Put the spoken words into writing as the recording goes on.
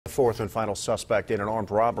Fourth and final suspect in an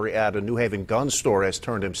armed robbery at a New Haven gun store has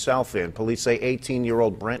turned himself in. Police say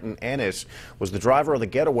 18-year-old Brenton Ennis was the driver of the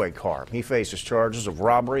getaway car. He faces charges of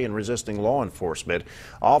robbery and resisting law enforcement.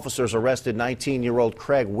 Officers arrested 19-year-old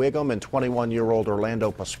Craig Wiggum and 21-year-old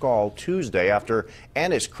Orlando Pascal Tuesday after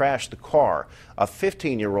Ennis crashed the car. A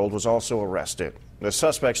 15-year-old was also arrested. The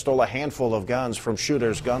suspect stole a handful of guns from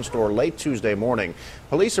Shooter's gun store late Tuesday morning.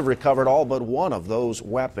 Police have recovered all but one of those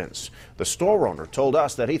weapons. The store owner told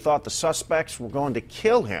us that he thought the suspects were going to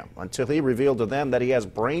kill him until he revealed to them that he has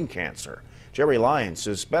brain cancer. Jerry Lyons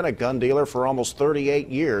has been a gun dealer for almost 38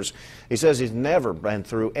 years. He says he's never been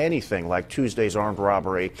through anything like Tuesday's armed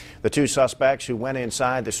robbery. The two suspects who went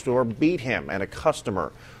inside the store beat him and a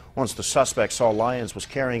customer. Once the suspect saw Lyons was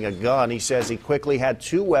carrying a gun, he says he quickly had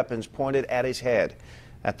two weapons pointed at his head.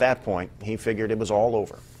 At that point, he figured it was all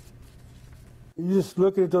over. You just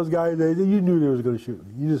looking at those guys, you knew they was going to shoot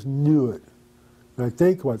me. You just knew it. And I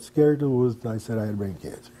think what scared them was I said I had brain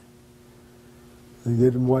cancer. They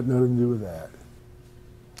didn't want nothing to do with that.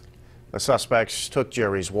 The suspects took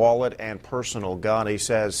Jerry's wallet and personal gun. He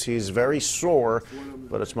says he's very sore,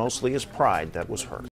 but it's mostly his pride that was hurt.